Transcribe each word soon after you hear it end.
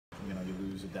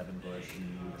interviews with Devin Bush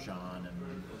and Sean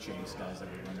and Chase, guys that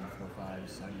were running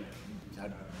 4.5s. How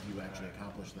do you actually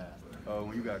accomplish that?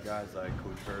 When you got guys like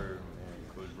Coach Herb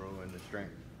and Coach Rowe and the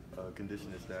strength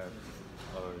conditioning staff,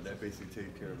 that basically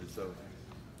takes care of itself.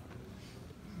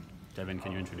 Devin,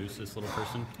 can you introduce this little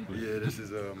person? Yeah, this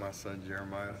is my son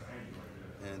Jeremiah,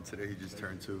 and today he just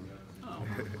turned 2.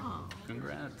 Oh,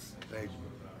 congrats. Thank you.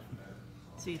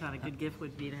 So you thought a good gift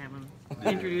would be to have him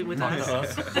introduced with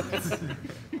us?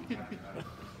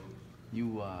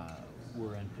 You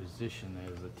were in position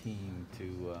as a team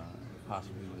to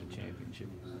possibly win a championship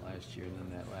last year, and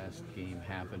then that last game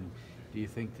happened. Do you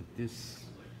think that this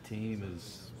team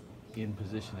is in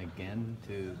position again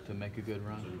to make a good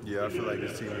run? Yeah, I feel like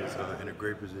this team is in a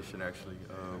great position, actually.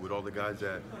 With all the guys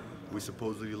that we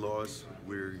supposedly lost,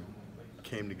 we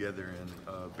came together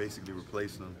and basically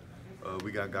replaced them.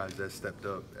 We got guys that stepped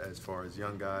up as far as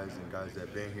young guys and guys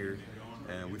that been here,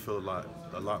 and we feel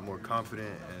a lot more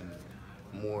confident and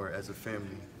more as a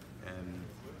family. And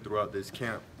throughout this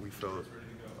camp, we felt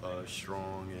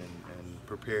strong and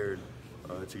prepared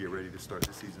to get ready to start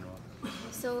the season off.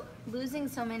 So losing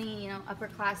so many,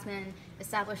 upperclassmen,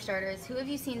 established starters, who have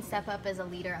you seen step up as a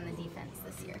leader on the defense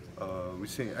this year? We've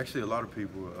seen actually a lot of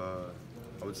people.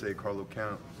 I would say Carlo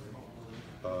Camp,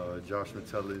 Josh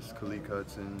Metellus, Khalid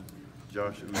Hudson,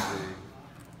 Josh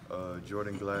Uze,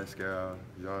 Jordan Glasgow,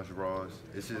 Josh Ross.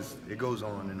 It goes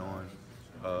on and on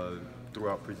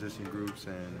throughout position groups,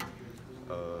 and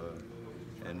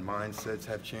mindsets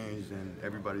have changed, and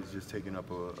everybody's just taking up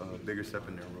a bigger step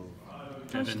in their role.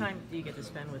 How much time do you get to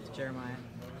spend with Jeremiah?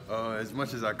 As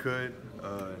much as I could.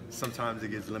 Sometimes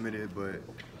it gets limited, but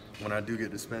when I do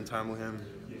get to spend time with him,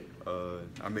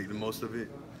 I make the most of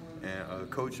it. And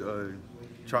Coach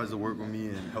tries to work with me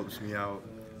and helps me out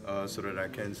so that I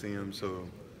can see him. So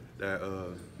that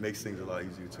makes things a lot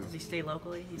easier too. Does he stay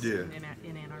locally? He's Yeah.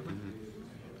 in Ann Arbor?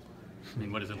 I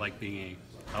mean, what is it like being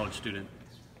a college student,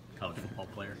 college football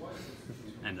player,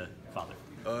 and a father?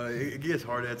 It gets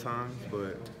hard at times,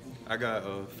 but I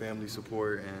got family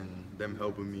support and them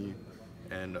helping me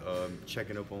and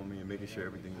checking up on me and making sure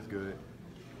everything is good.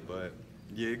 But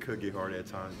yeah, it could get hard at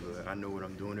times, but I know what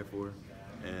I'm doing it for,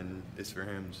 and it's for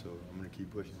him, so I'm gonna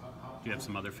keep pushing. Do you have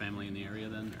some other family in the area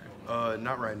then? Or?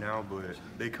 Not right now, but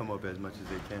they come up as much as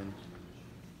they can.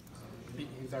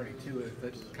 He's already 2.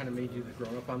 That kind of made you the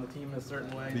grown-up on the team in a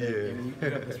certain way? Yeah. I mean, you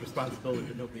have this responsibility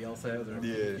that nobody else has, or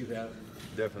Yeah. you have.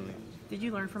 Definitely. Did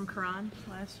you learn from Karan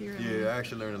last year? Yeah, I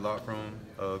actually learned a lot from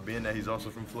him, being that he's also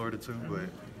from Florida too, but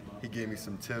he gave me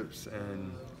some tips,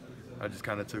 and I just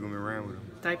kind of took him and ran with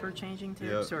him. Diaper changing Yep,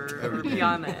 tips or everything.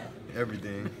 beyond that?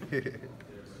 Everything.